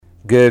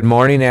Good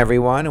morning,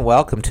 everyone, and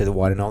welcome to the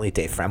one and only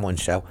Dave Fremlin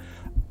Show.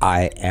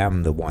 I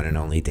am the one and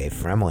only Dave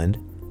Fremlin,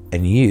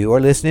 and you are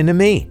listening to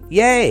me.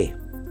 Yay!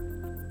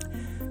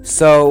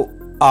 So,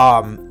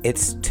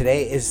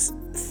 today is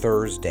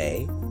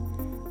Thursday,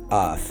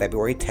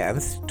 February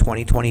 10th,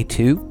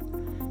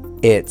 2022.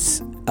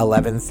 It's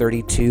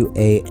 11:32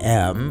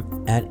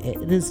 a.m., and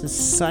it is a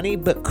sunny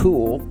but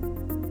cool,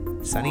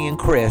 sunny and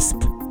crisp,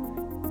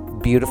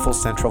 beautiful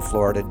Central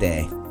Florida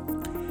day.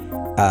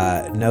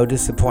 No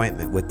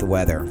disappointment with the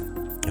weather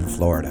in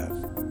Florida.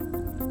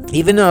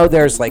 Even though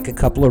there's like a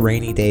couple of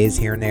rainy days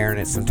here and there,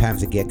 and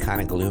sometimes it get kind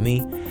of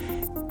gloomy,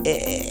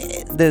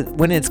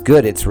 when it's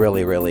good, it's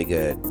really, really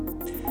good.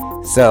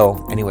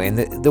 So anyway,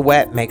 and the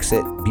wet makes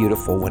it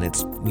beautiful when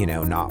it's,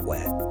 not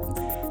wet.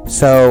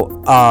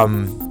 So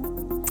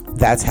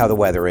that's how the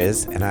weather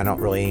is, and I don't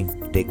really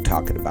dig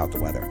talking about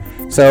the weather.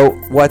 So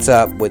what's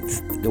up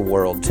with the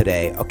world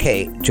today?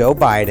 Okay, Joe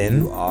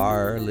Biden. You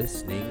are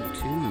listening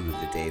to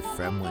the Dave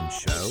Fremlin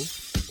Show.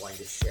 Wanted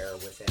to share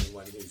with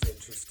anyone who's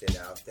interested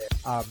out there.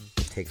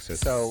 Takes a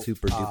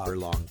super duper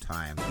long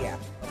time. Yeah.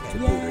 To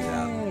boot it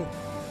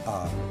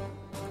up.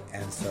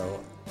 And so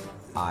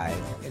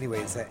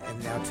anyways,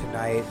 and now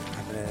tonight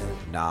I'm gonna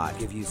not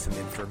give you some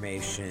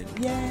information.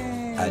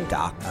 Yay! A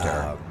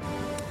doctor,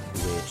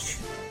 which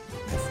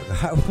I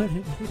forgot what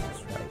it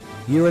is. Right.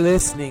 You are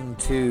listening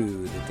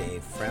to the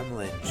Dave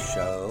Fremlin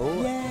Show.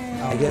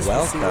 Yay! I guess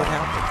we'll see what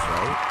happens,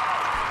 right?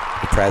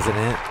 The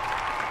president,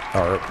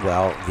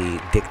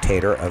 the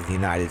dictator of the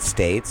United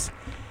States,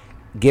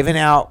 giving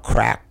out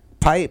crack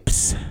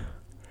pipes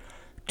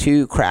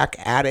to crack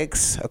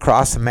addicts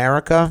across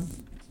America.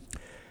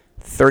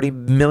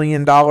 $30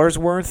 million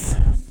worth.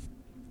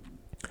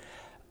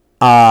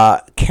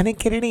 Can it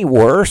get any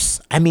worse?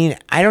 I mean,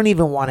 I don't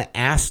even want to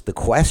ask the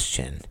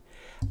question.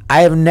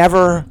 I have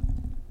never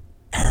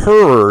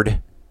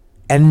heard,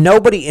 and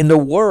nobody in the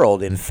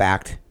world, in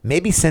fact,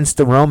 maybe since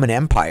the Roman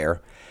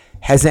Empire,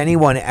 has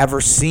anyone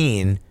ever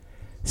seen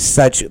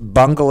such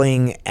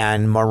bungling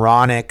and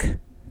moronic,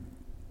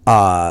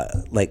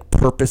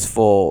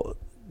 purposeful,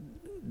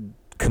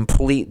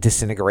 complete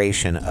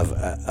disintegration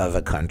of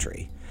a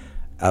country,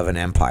 of an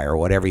empire,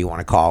 whatever you want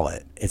to call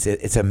it.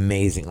 It's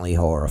amazingly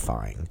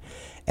horrifying.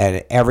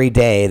 And every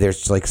day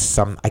there's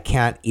I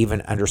can't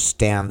even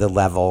understand the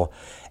level.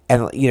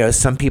 And,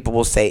 some people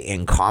will say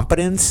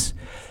incompetence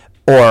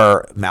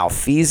or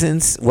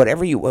malfeasance,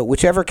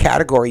 whichever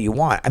category you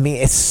want. I mean,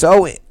 it's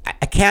so,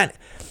 I can't,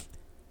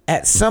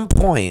 at some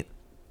point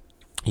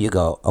you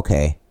go,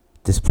 okay,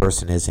 this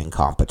person is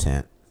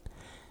incompetent.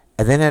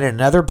 And then at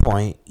another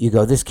point you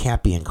go, this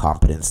can't be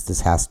incompetence. This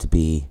has to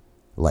be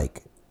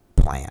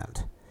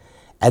planned.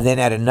 And then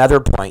at another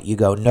point you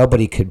go,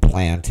 nobody could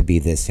plan to be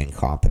this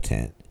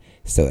incompetent.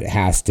 So it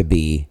has to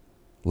be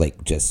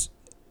just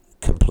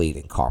complete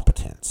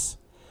incompetence.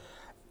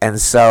 And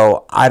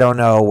so I don't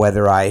know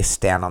whether I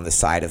stand on the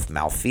side of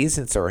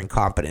malfeasance or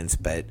incompetence,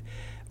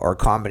 or a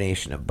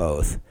combination of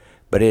both.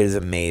 But it is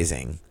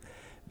amazing.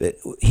 But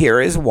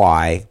here is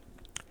why.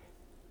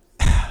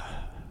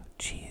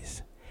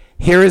 Jeez.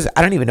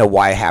 I don't even know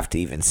why I have to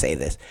even say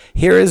this.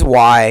 Here is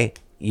why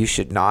you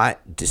should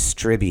not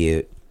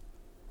distribute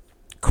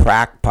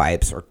crack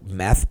pipes or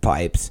meth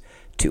pipes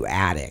to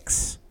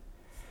addicts.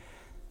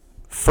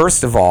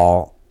 First of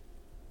all,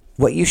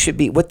 what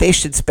they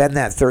should spend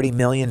that $30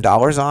 million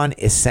on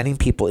is sending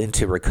people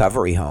into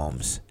recovery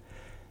homes.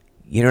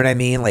 You know what I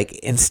mean?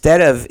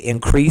 Instead of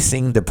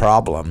increasing the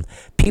problem,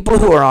 people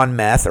who are on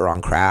meth or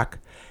on crack,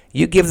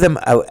 you give them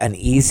an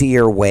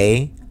easier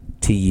way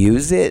to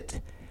use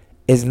it,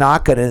 is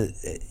not going to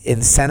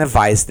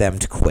incentivize them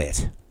to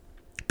quit.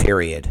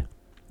 Period.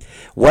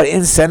 What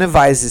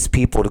incentivizes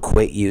people to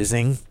quit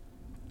using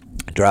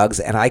drugs,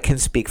 and I can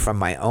speak from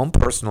my own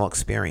personal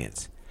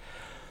experience,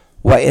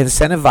 what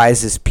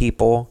incentivizes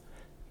people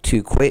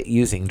to quit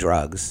using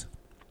drugs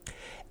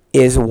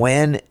is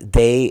when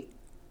the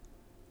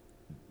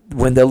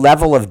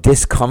level of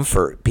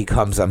discomfort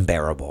becomes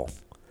unbearable.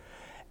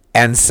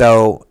 And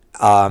so,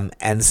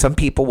 and some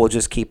people will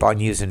just keep on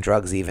using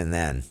drugs even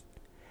then,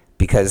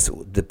 because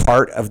the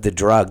part of the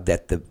drug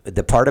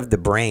the part of the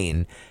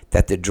brain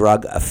that the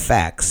drug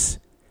affects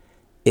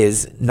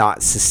is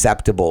not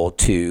susceptible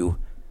to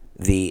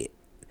the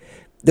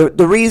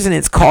reason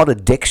it's called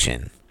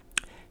addiction.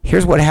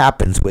 Here's what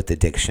happens with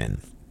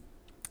addiction.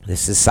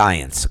 This is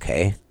science,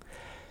 okay?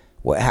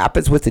 What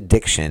happens with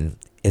addiction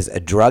is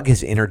a drug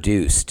is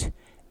introduced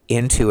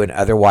into an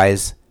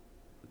otherwise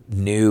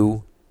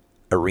new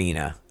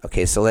arena.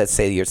 Okay, so let's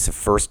say it's the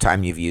first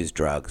time you've used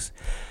drugs.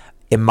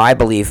 In my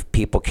belief,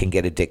 people can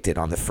get addicted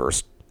on the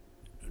first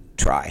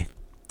try.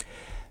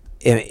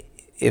 In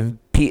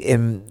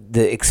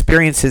the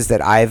experiences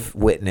that I've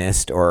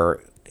witnessed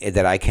or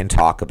that I can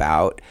talk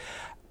about,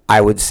 I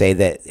would say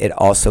that it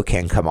also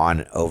can come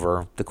on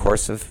over the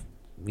course of,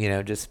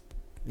 just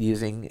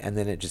using, and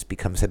then it just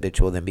becomes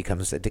habitual, then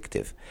becomes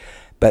addictive.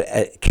 But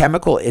a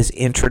chemical is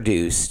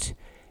introduced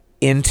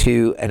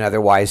into an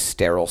otherwise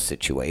sterile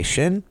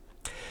situation.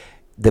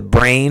 The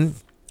brain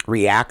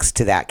reacts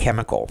to that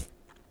chemical.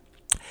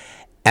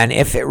 And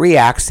if it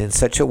reacts in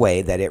such a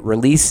way that it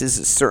releases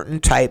a certain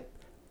type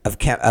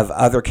of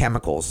other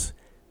chemicals,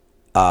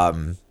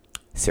 serotonin,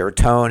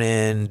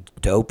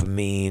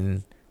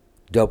 dopamine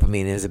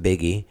is a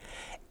biggie,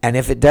 and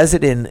if it does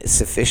it in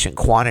sufficient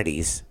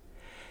quantities,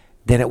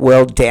 then it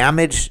will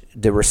damage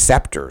the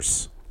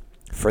receptors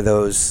for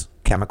those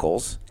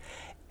chemicals,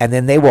 and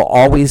then they will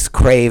always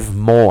crave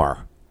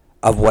more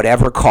of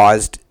whatever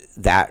caused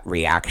that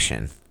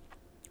reaction.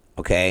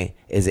 Okay?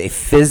 Is a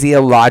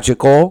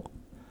physiological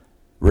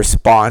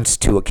response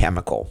to a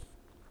chemical.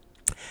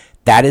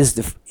 That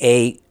is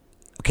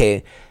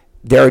okay,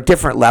 there are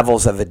different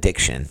levels of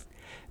addiction.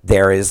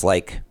 There's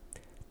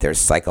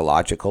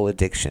psychological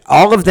addiction.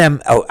 All of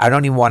them, I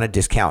don't even want to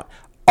discount.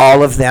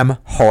 All of them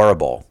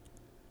horrible.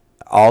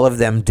 All of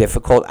them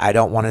difficult. I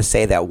don't want to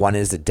say that one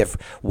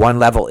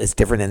level is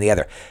different than the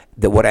other.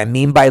 What I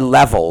mean by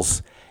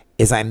levels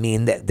is I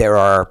mean that there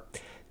are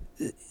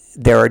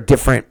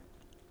different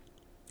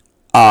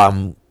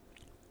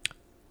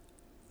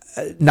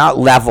not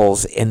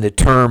levels in the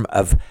term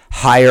of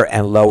higher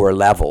and lower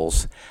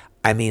levels.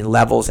 I mean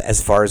levels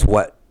as far as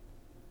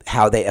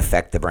how they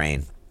affect the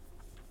brain.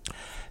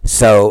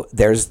 So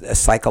there's a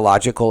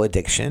psychological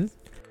addiction.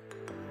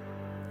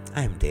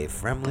 I'm Dave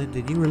Fremland,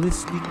 and you are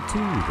listening to the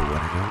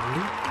one and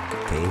only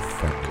Dave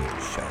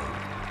Fremland Show,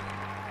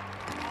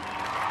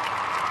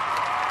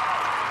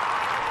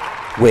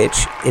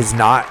 which is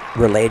not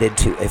related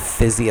to a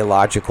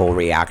physiological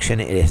reaction.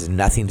 It has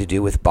nothing to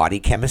do with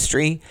body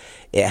chemistry.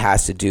 It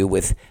has to do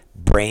with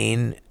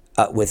brain,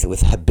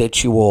 with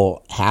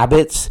habitual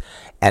habits,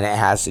 and it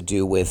has to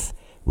do with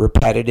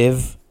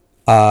repetitive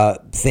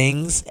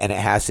things, and it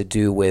has to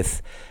do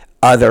with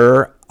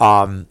other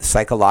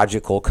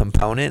psychological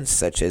components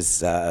such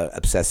as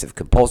obsessive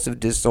compulsive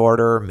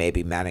disorder,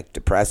 maybe manic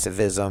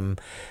depressivism,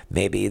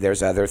 maybe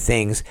there's other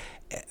things,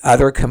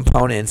 other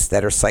components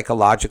that are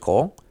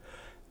psychological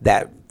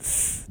that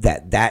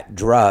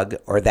drug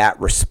or that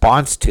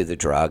response to the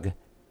drug,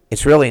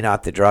 it's really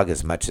not the drug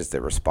as much as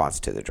the response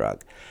to the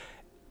drug.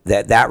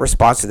 That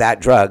response to that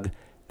drug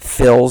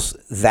fills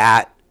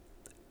that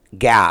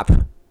gap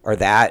or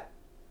that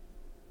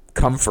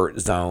comfort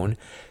zone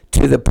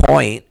to the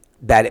point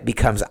that it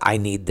becomes, I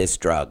need this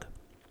drug.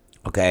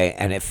 Okay?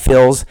 And it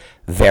feels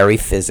very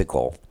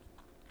physical.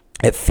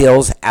 It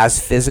feels as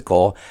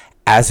physical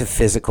as a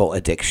physical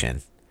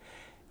addiction.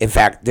 In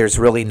fact, there's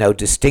really no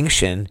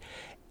distinction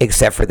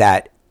except for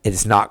that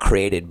it's not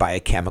created by a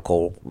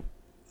chemical.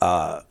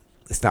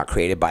 It's not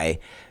created by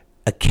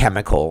a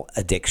chemical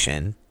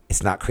addiction.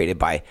 It's not created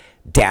by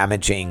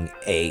damaging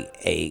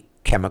a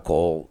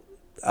chemical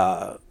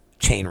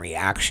chain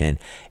reaction.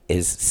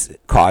 Is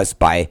caused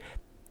by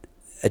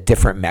a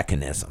different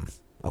mechanism.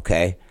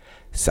 Okay,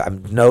 so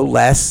I'm no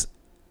less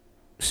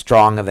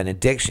strong of an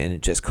addiction,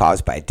 just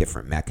caused by a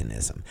different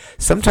mechanism.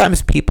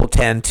 Sometimes people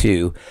tend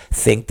to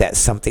think that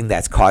something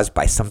that's caused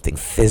by something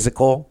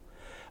physical,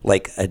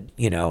 like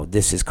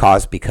this is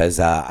caused because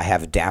I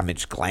have a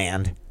damaged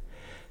gland.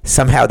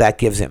 Somehow that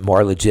gives it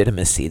more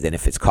legitimacy than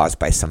if it's caused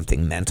by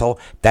something mental.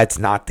 That's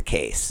not the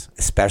case,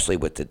 especially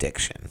with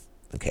addiction.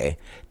 Okay,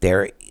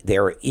 they're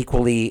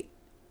equally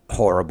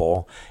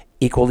horrible,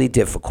 equally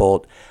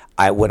difficult.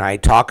 When I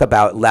talk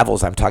about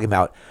levels, I'm talking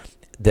about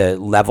the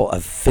level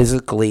of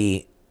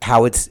physically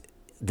how it's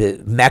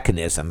the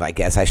mechanism. I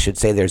guess I should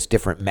say there's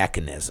different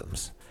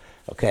mechanisms.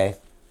 Okay,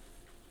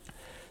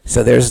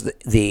 so there's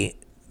the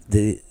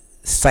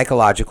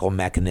psychological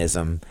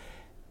mechanism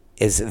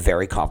is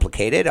very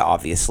complicated,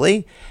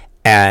 obviously,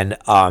 and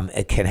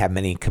it can have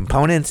many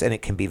components, and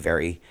it can be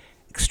very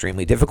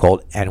extremely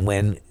difficult. And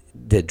when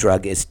the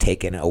drug is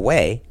taken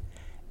away,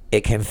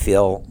 it can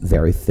feel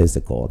very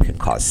physical. It can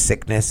cause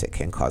sickness. It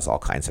can cause all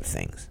kinds of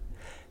things.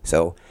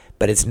 So,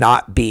 but it's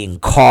not being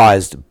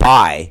caused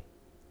by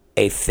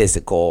a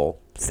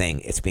physical thing.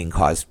 It's being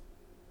caused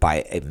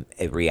by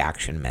a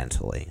reaction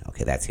mentally.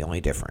 Okay, that's the only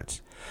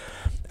difference.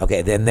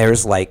 Okay, then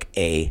there's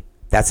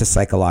that's a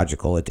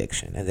psychological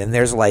addiction. And then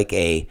there's like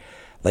a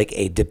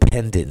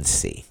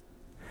dependency.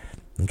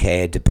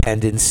 Okay, a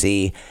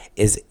dependency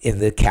is in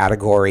the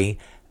category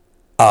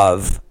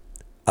of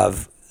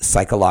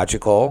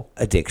psychological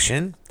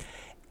addiction,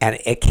 and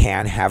it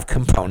can have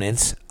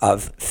components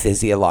of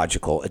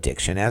physiological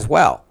addiction as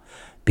well,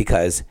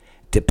 because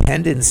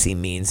dependency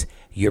means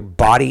your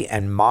body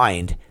and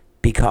mind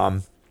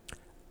become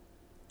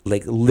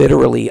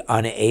literally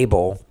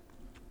unable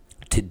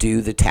to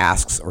do the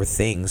tasks or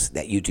things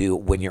that you do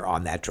when you're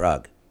on that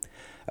drug.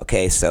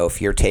 Okay, so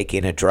if you're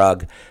taking a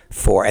drug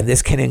and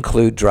this can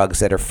include drugs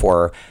that are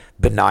for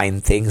benign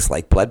things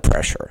like blood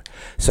pressure.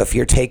 So if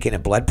you're taking a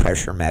blood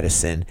pressure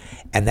medicine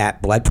and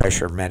that blood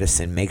pressure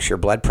medicine makes your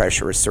blood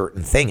pressure a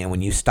certain thing, and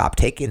when you stop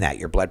taking that,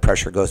 your blood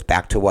pressure goes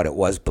back to what it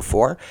was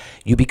before,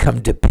 you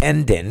become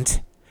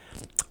dependent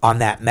on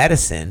that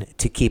medicine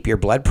to keep your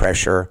blood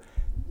pressure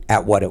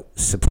at what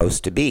it's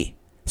supposed to be.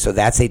 So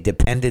that's a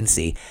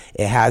dependency.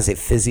 It has a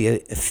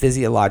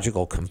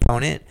physiological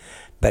component,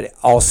 but it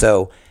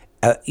also,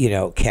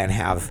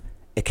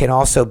 can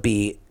also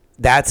be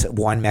that's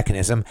one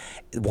mechanism,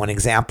 one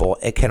example.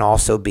 It can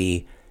also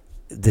be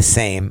the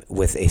same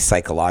with a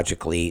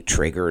psychologically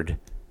triggered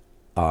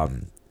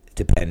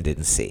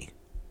dependency.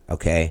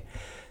 Okay,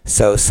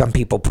 so some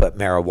people put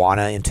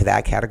marijuana into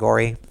that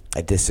category.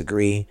 I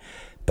disagree,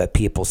 but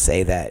people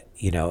say that,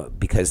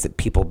 because the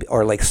people,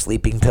 or like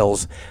sleeping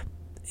pills,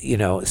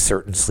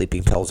 certain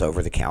sleeping pills,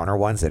 over the counter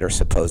ones that are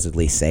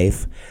supposedly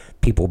safe,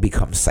 people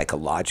become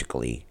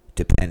psychologically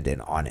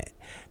dependent on it,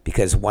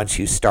 because once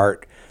you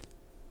start,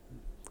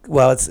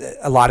 it's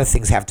a lot of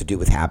things have to do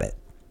with habit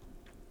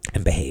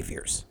and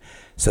behaviors.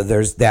 So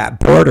there's that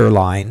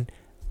borderline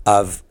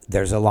of,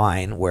 there's a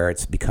line where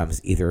it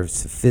becomes either a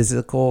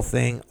physical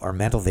thing or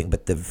mental thing,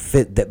 but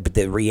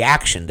the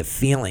reaction, the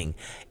feeling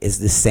is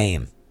the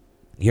same.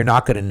 You're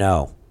not going to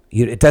know.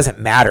 It doesn't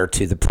matter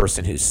to the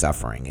person who's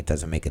suffering. It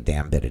doesn't make a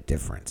damn bit of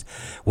difference.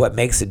 What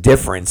makes a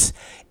difference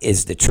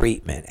is the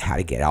treatment, how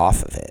to get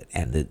off of it,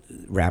 and the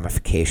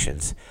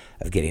ramifications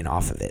of getting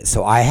off of it.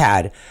 So I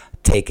had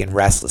taken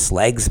restless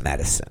legs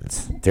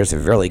medicines. There's a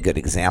really good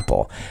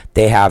example.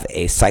 They have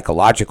a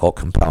psychological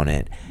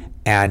component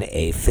and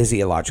a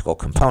physiological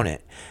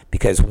component,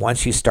 because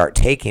once you start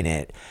taking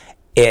it,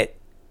 it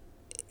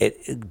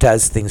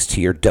does things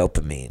to your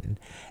dopamine,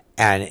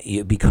 and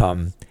you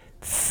become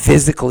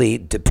physically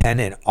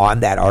dependent on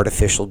that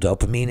artificial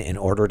dopamine in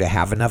order to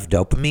have enough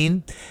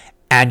dopamine,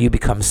 and you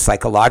become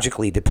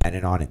psychologically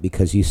dependent on it,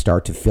 because you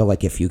start to feel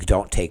like if you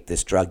don't take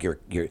this drug,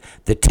 you're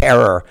the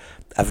terror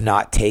of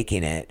not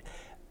taking it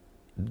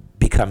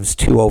becomes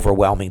too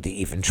overwhelming to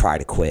even try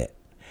to quit.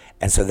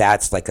 And so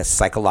that's like a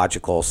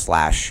psychological /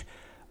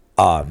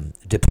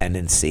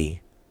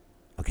 dependency.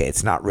 Okay,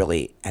 it's not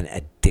really an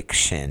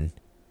addiction,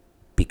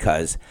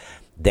 because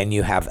then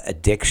you have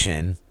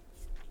addiction,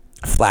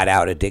 flat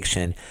out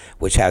addiction,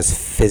 which has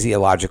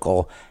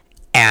physiological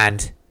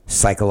and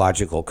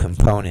psychological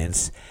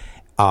components.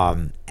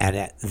 And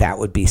that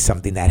would be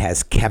something that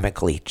has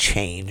chemically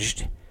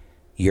changed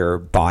your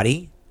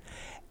body,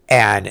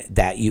 and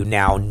that you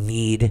now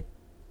need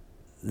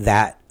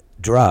that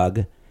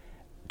drug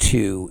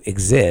to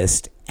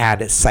exist,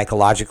 and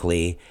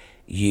psychologically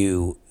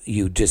it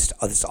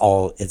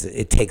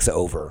takes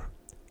over.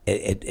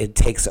 It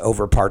takes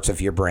over parts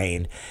of your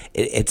brain.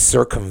 It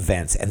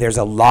circumvents, and there's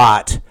a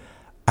lot.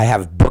 I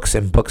have books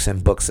and books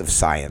and books of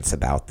science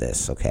about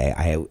this. Okay,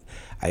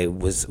 I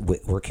was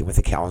working with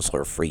a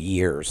counselor for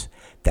years,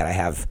 that I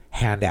have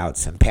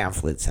handouts and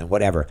pamphlets and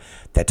whatever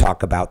that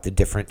talk about the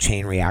different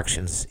chain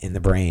reactions in the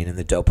brain and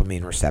the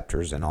dopamine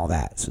receptors and all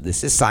that. So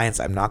this is science.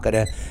 I'm not going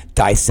to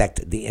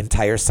dissect the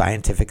entire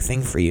scientific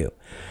thing for you,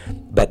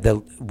 but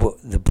the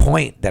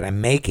point that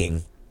I'm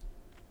making.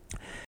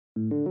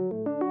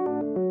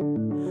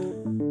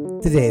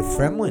 The Dave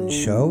Fremlin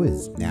Show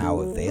is now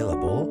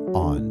available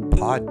on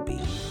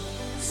Podbean,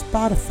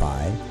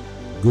 Spotify,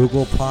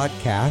 Google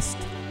Podcast,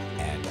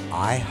 and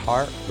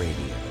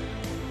iHeartRadio.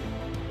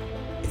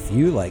 If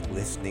you like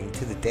listening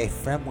to The Dave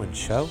Fremlin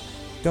Show,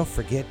 don't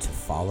forget to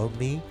follow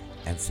me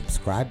and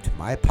subscribe to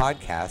my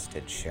podcast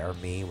and share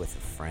me with a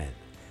friend.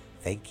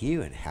 Thank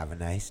you and have a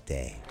nice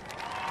day.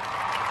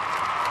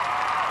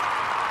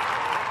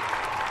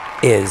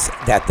 Is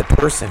that the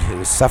person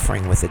who is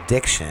suffering with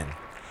addiction,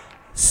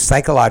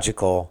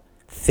 psychological,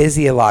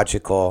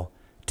 physiological,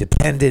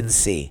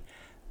 dependency,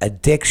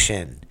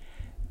 addiction,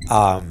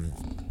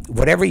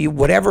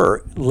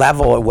 whatever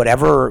level or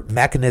whatever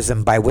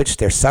mechanism by which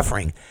they're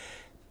suffering,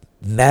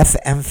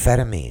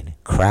 methamphetamine,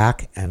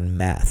 crack and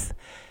meth,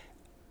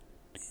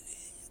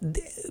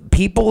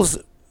 people's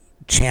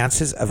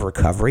chances of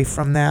recovery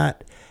from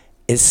that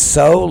is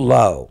so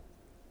low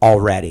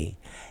already,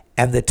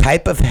 and the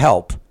type of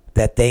help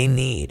that they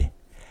need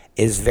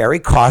is very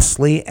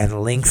costly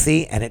and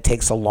lengthy, and it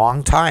takes a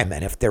long time.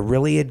 And if they're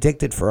really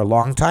addicted for a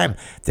long time,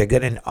 they're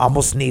going to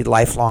almost need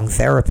lifelong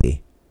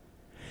therapy.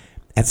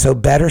 And so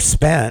better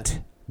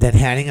spent than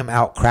handing them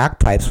out crack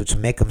pipes, which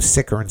make them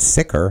sicker and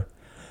sicker.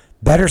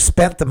 Better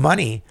spent the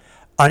money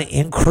on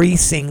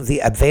increasing the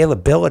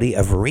availability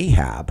of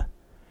rehab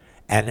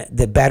and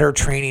the better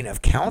training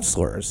of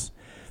counselors.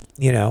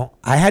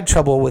 I had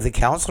trouble with a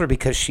counselor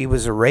because she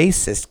was a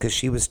racist, because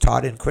she was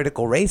taught in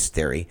critical race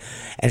theory.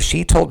 And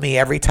she told me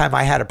every time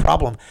I had a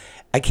problem,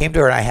 I came to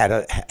her and I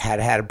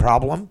had a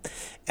problem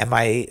and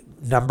my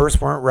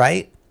numbers weren't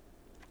right.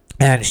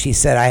 And she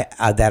said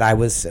that I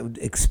was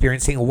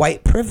experiencing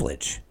white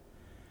privilege,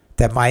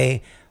 that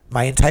my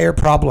entire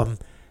problem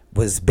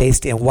was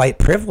based in white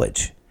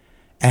privilege.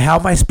 And how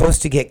am I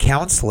supposed to get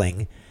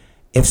counseling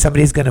if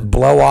somebody's going to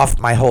blow off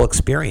my whole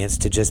experience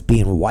to just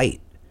being white?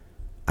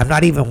 I'm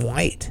not even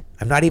white.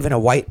 I'm not even a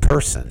white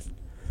person.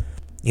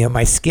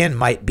 My skin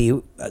might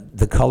be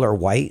the color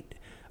white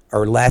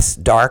or less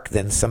dark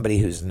than somebody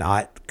who's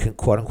not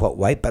quote unquote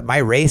white, but my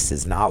race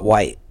is not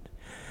white.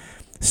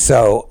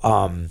 So,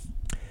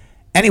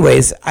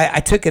 anyways, I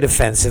took it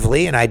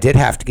offensively, and I did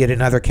have to get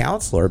another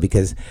counselor,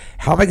 because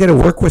how am I going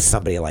to work with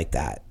somebody like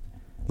that?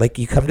 Like,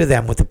 you come to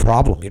them with a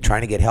problem, you're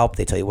trying to get help,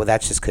 they tell you, well,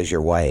 that's just because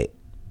you're white.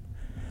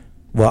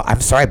 Well,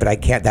 I'm sorry, but I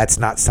can't. That's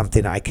not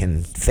something I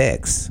can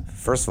fix.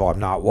 First of all, I'm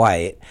not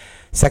white.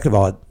 Second of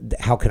all,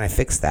 how can I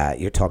fix that?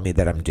 You're telling me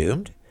that I'm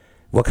doomed?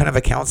 What kind of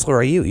a counselor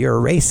are you? You're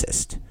a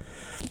racist.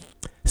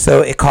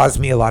 So it caused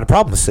me a lot of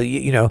problems. So,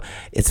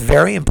 it's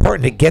very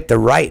important to get the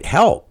right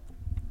help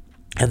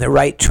and the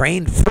right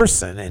trained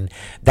person. And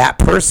that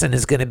person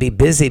is going to be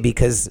busy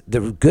because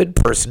the good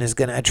person is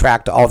going to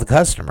attract all the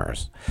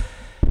customers.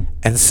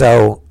 And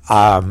so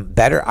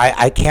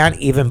I can't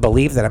even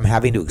believe that I'm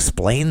having to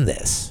explain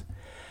this.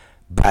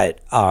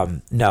 But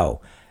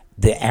no,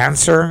 the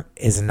answer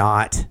is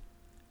not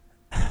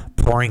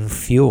pouring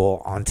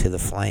fuel onto the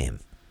flame.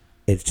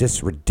 It's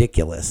just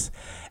ridiculous.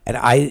 And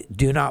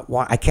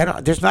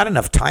there's not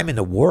enough time in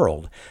the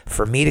world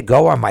for me to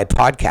go on my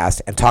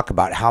podcast and talk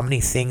about how many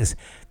things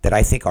that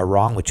I think are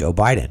wrong with Joe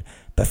Biden.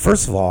 But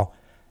first of all,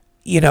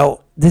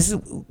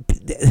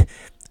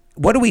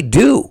 what do we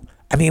do?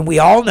 I mean, we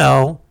all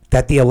know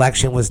that the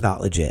election was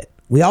not legit.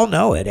 We all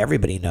know it.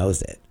 Everybody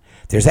knows it.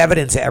 There's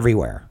evidence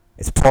everywhere.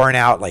 It's pouring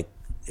out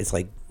it's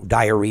like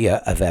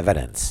diarrhea of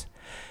evidence.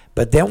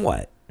 But then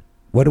what?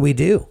 What do we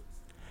do?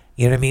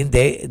 You know what I mean?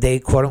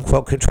 They quote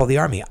unquote control the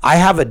army. I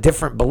have a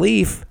different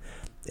belief.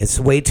 It's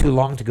way too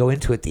long to go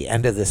into at the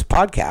end of this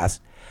podcast,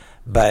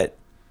 but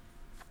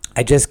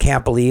I just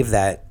can't believe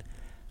that.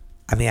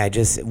 I mean,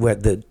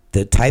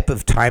 the type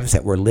of times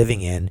that we're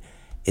living in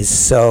is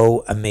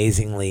so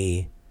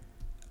amazingly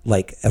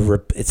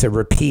it's a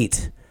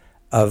repeat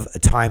of a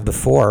time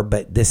before,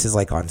 but this is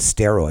like on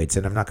steroids.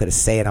 And I'm not going to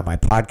say it on my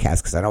podcast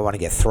because I don't want to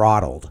get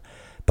throttled.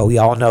 But we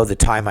all know the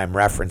time I'm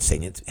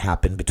referencing. It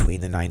happened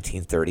between the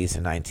 1930s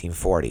and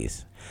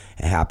 1940s.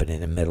 It happened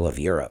in the middle of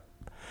Europe.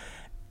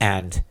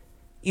 And,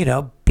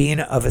 being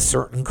of a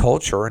certain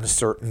culture and a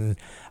certain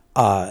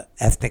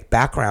ethnic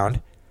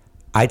background,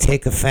 I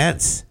take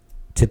offense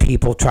to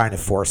people trying to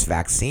force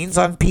vaccines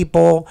on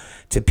people,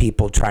 to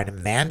people trying to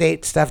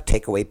mandate stuff,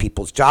 take away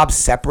people's jobs,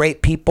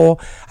 separate people.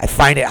 I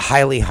find it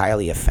highly,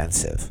 highly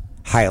offensive.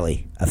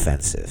 Highly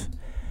offensive.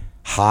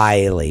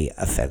 Highly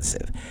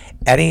offensive.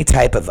 Any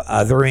type of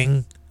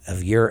othering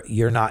of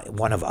you're not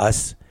one of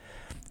us.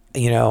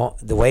 The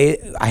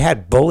way I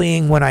had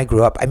bullying when I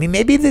grew up. I mean,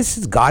 maybe this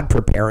is God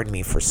preparing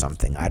me for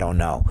something. I don't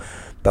know.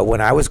 But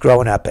when I was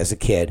growing up as a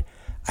kid,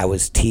 I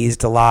was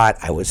teased a lot.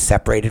 I was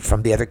separated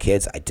from the other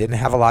kids. I didn't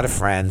have a lot of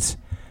friends.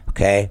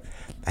 Okay.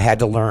 I had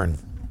to learn.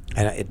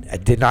 And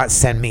it did not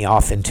send me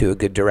off into a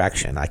good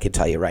direction. I can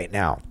tell you right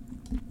now.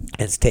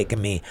 It's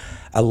taken me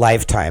a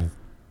lifetime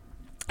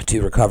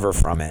to recover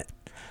from it.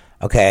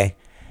 Okay.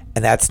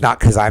 And that's not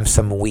because I'm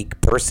some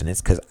weak person.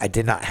 It's because I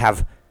did not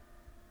have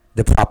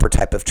the proper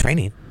type of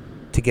training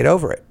to get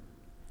over it.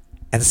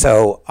 And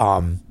so,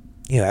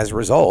 as a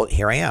result,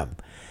 here I am.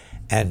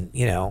 And,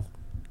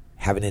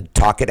 having to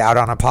talk it out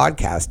on a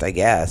podcast, I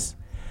guess.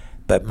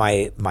 But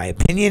my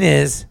opinion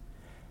is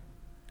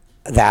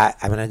that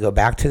I'm going to go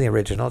back to the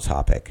original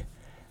topic.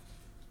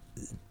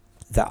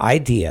 The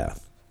idea,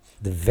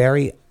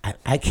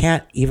 I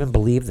can't even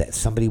believe that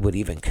somebody would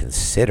even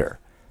consider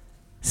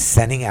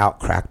sending out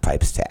crack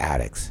pipes to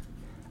addicts.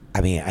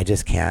 I mean, I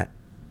just can't.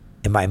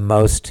 In my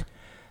most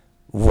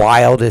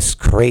wildest,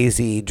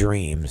 crazy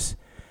dreams,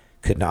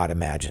 could not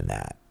imagine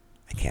that.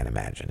 I can't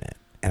imagine it.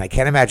 And I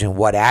can't imagine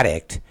what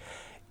addict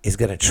is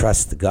going to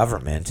trust the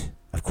government.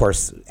 Of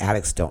course,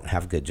 addicts don't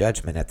have good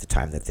judgment at the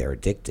time that they're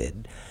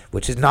addicted,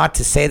 which is not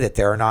to say that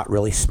they're not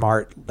really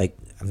smart. Like,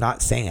 I'm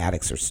not saying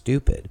addicts are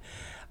stupid.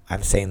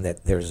 I'm saying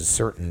that there's a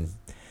certain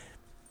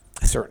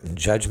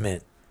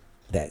judgment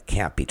that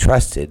can't be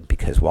trusted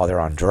because while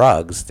they're on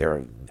drugs,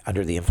 they're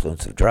under the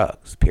influence of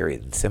drugs,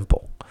 period and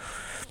simple.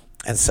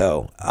 And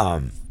so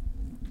I'm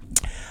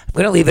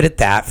going to leave it at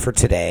that for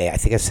today. I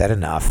think I've said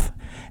enough.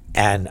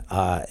 And,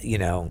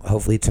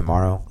 hopefully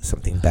tomorrow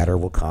something better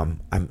will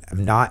come.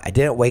 I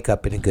didn't wake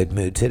up in a good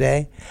mood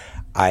today.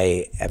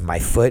 My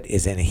foot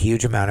is in a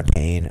huge amount of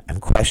pain. I'm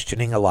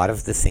questioning a lot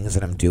of the things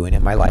that I'm doing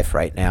in my life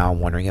right now. I'm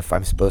wondering if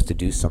I'm supposed to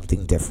do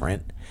something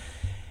different.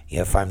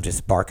 If I'm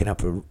just barking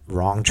up a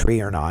wrong tree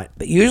or not.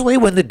 But usually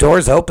when the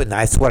doors open,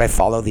 that's what I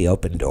follow, the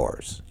open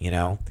doors,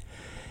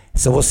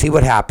 So we'll see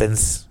what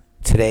happens.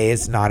 Today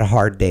is not a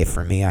hard day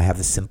for me. I have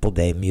a simple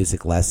day,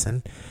 music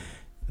lesson,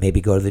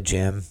 maybe go to the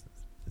gym,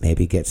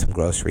 maybe get some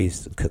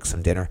groceries, cook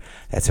some dinner.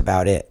 That's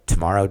about it.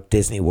 Tomorrow,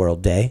 Disney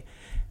World Day.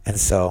 And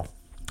so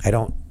I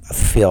don't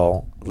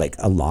feel like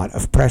a lot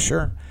of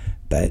pressure,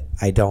 but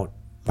I don't.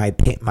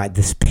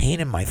 This pain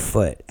in my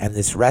foot and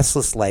this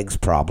restless legs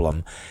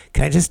problem.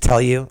 Can I just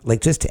tell you,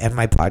 just to end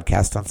my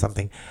podcast on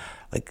something,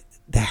 I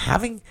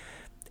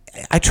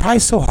try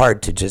so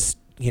hard to just,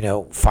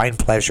 find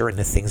pleasure in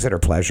the things that are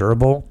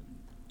pleasurable.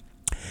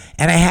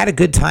 And I had a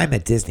good time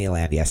at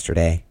Disneyland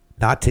yesterday.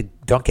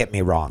 Don't get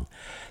me wrong,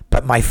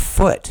 but my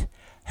foot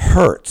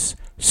hurts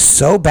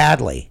so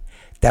badly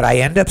that I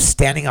end up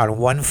standing on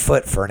one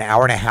foot for an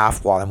hour and a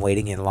half while I'm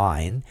waiting in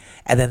line.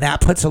 And then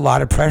that puts a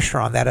lot of pressure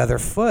on that other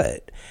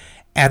foot.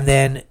 And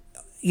then,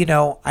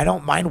 I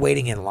don't mind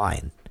waiting in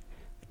line.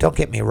 Don't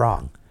get me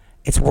wrong.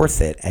 It's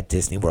worth it at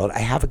Disney World. I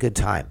have a good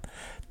time.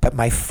 But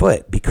my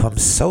foot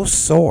becomes so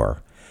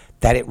sore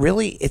that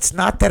it's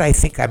not that I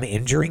think I'm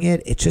injuring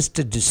it. It's just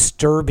a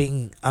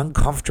disturbing,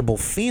 uncomfortable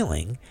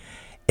feeling.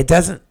 It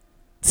doesn't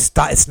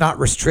stop. It's not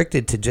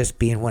restricted to just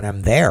being when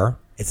I'm there.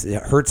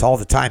 It hurts all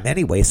the time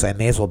anyway, so I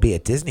may as well be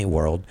at Disney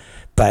World.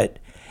 But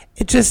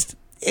it's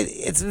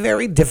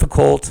very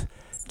difficult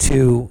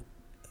to.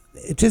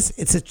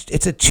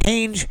 It's a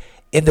change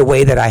in the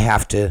way that I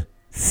have to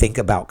think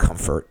about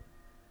comfort.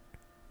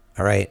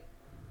 All right.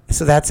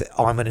 So that's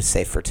all I'm going to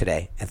say for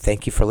today. And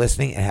thank you for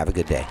listening, and have a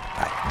good day.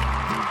 Bye.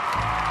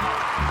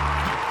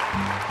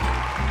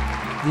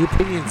 The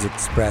opinions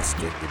expressed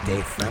in the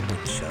Dave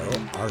Fremlin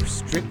Show are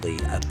strictly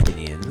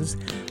opinions.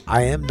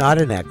 I am not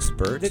an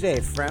expert. The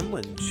Dave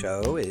Fremlin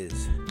Show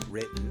is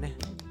written,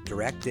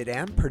 directed,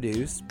 and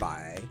produced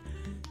by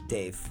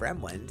Dave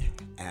Fremlin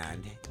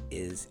and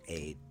is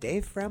a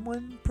Dave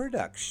Fremlin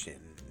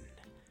production.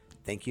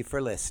 Thank you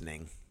for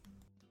listening.